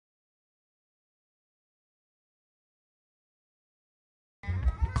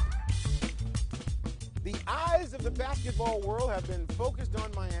The eyes of the basketball world have been focused on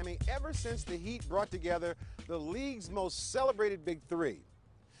Miami ever since the Heat brought together the league's most celebrated Big Three.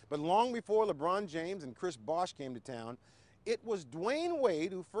 But long before LeBron James and Chris Bosh came to town, it was Dwyane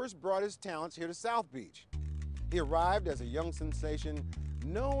Wade who first brought his talents here to South Beach. He arrived as a young sensation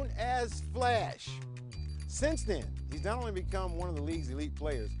known as Flash. Since then, he's not only become one of the league's elite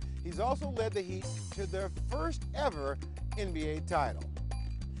players, he's also led the Heat to their first ever NBA title.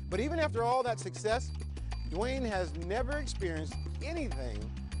 But even after all that success, Dwyane has never experienced anything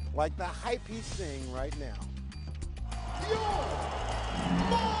like the hype he's seeing right now.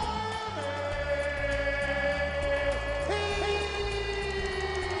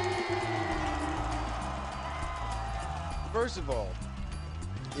 First of all,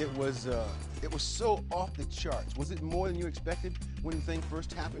 it was so off the charts. Was it more than you expected when the thing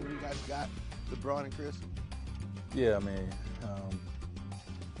first happened, when you guys got LeBron and Chris? Yeah, I mean,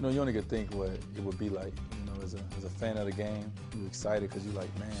 you only could think what it would be like. As a fan of the game, you're excited because you're like,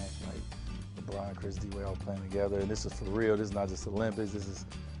 man, like LeBron, Chris, D-Wade all playing together, and this is for real. This is not just Olympics. This is,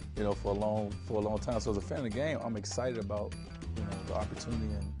 for a long time. So as a fan of the game, I'm excited about, the opportunity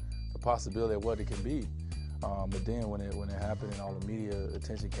and the possibility of what it can be. But then when it happened and all the media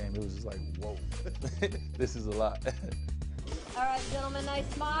attention came, it was just like, whoa, this is a lot. All right, gentlemen, nice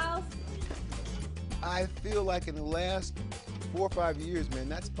smiles. I feel like in the last 4 or 5 years, man,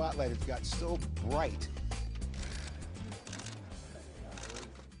 that spotlight has got so bright.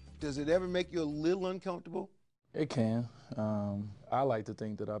 Does it ever make you a little uncomfortable? It can. I like to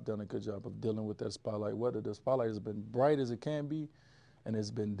think that I've done a good job of dealing with that spotlight, whether the spotlight has been bright as it can be and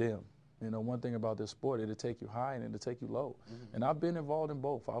it's been dim. One thing about this sport, it'll take you high and it'll take you low. Mm-hmm. And I've been involved in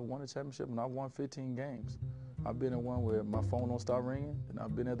both. I've won a championship and I've won 15 games. I've been in one where my phone don't start ringing, and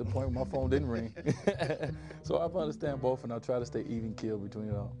I've been at the point where my phone didn't ring. So I understand both, and I try to stay even keel between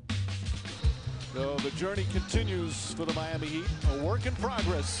it all. So the journey continues for the Miami Heat. A work in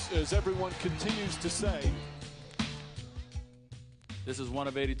progress, as everyone continues to say. This is one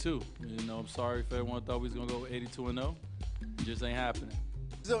of 82. I'm sorry if everyone thought we was going to go 82-0. It just ain't happening.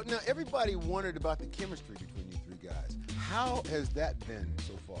 So now everybody wondered about the chemistry between you three guys. How has that been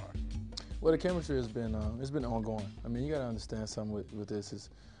so far? Well, the chemistry has been it's been ongoing. I mean, you got to understand something with this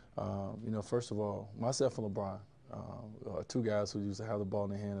is, first of all, myself and LeBron, two guys who used to have the ball in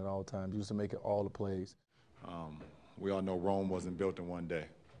their hand at all times, used to make it all the plays. We all know Rome wasn't built in one day,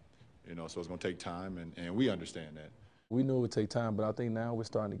 so it's going to take time, and we understand that. We knew it would take time, but I think now we're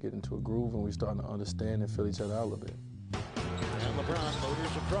starting to get into a groove and we're starting to understand and feel each other out a little bit. And LeBron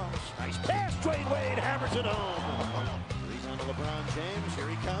motors across. Nice pass, Dwyane Wade hammers it home. Rebound to LeBron James. Here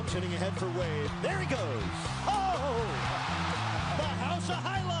he comes, hitting ahead for Wade. There he goes. Oh! The house of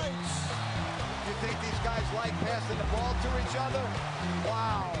highlights. You think these guys like passing the ball to each other?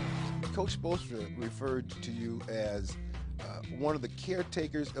 Wow. Coach Spoelstra referred to you as one of the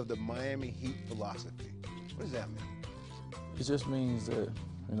caretakers of the Miami Heat philosophy. What does that mean? It just means that,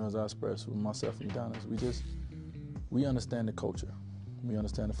 as I expressed with myself and Udonis, we understand the culture. We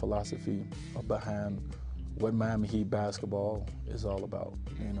understand the philosophy behind what Miami Heat basketball is all about.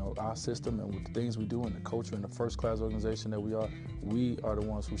 Our system and with the things we do and the culture and the first-class organization that we are the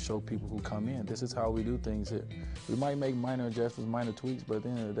ones who show people who come in. This is how we do things here. We might make minor adjustments, minor tweaks, but at the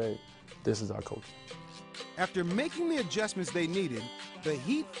end of the day, this is our culture. After making the adjustments they needed, the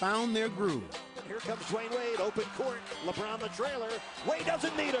Heat found their groove. Here comes Dwyane Wade, open court. LeBron the trailer. Wade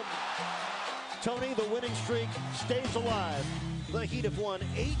doesn't need him. Tony, the winning streak stays alive. The Heat have won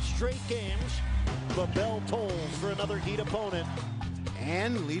 8 straight games. The bell tolls for another Heat opponent.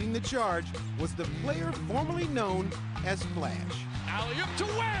 And leading the charge was the player formerly known as Flash. Alley-oop to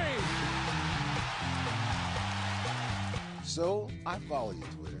Wade! So I follow you,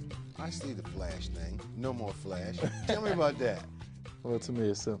 Twitter. I see the Flash thing. No more Flash. Tell me about that. Well, to me,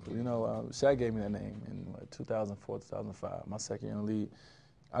 it's simple. Shaq gave me that name in 2004, 2005, my second year in the league.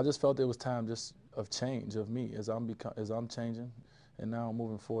 I just felt it was time just of change of me as I'm changing, and now I'm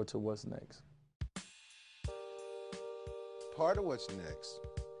moving forward to what's next. Part of what's next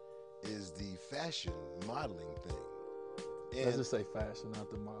is the fashion modeling thing. Let's just say fashion,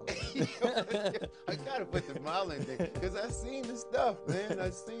 not the modeling. I gotta put the modeling thing because I've seen the stuff, man.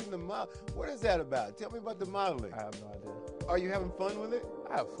 I've seen the model. What is that about? Tell me about the modeling. I have no idea. Are you having fun with it?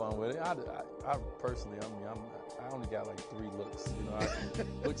 I have fun with it. I personally, I only got like 3 looks. I can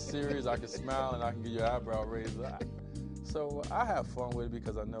look serious, I can smile, and I can get your eyebrow raised. So I have fun with it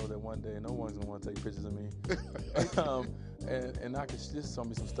because I know that one day no one's gonna want to take pictures of me. And I can just show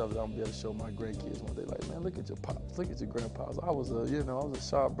me some stuff that I'm gonna be able to show my grandkids one day. Like, man, look at your pops, look at your grandpas. I was a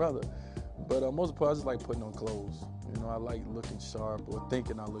sharp brother. But most of the part, I just like putting on clothes. You know, I like looking sharp or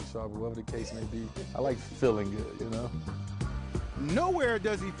thinking I look sharp, or whatever the case may be. I like feeling good, you know? Nowhere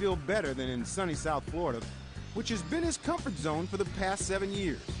does he feel better than in sunny South Florida, which has been his comfort zone for the past 7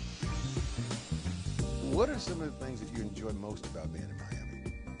 years. What are some of the things that you enjoy most about being in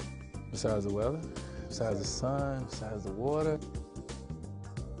Miami? Besides the weather, besides the sun, besides the water.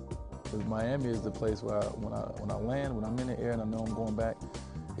 Because Miami is the place where when I land, when I'm in the air and I know I'm going back,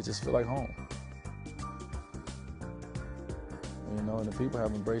 it just feels like home. You know, and the people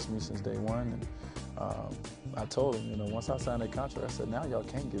have embraced me since day one. And I told them, you know, once I signed that contract, I said, now y'all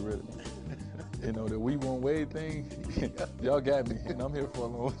can't get rid of me. You know, the we won't wait thing, y'all got me, and I'm here for a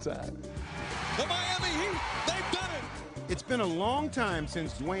long time. The Miami Heat, they've done it. It's been a long time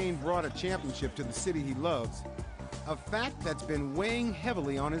since Dwyane brought a championship to the city he loves, a fact that's been weighing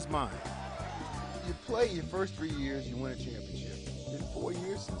heavily on his mind. You play your first 3 years, you win a championship. It's been 4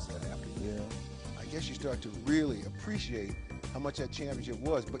 years since that happened. Yeah. I guess you start to really appreciate how much that championship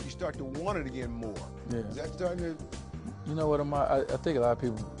was, but you start to want it again more. Yeah. Is that starting to... You know what, I think a lot of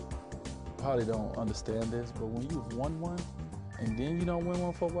people probably don't understand this, but when you've won one and then you don't win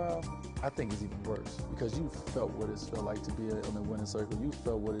one for a while, I think it's even worse because you felt what it felt like to be on the winning circle. You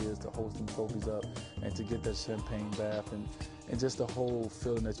felt what it is to host them trophies up and to get that champagne bath and just the whole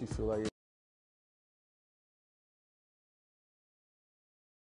feeling that you feel like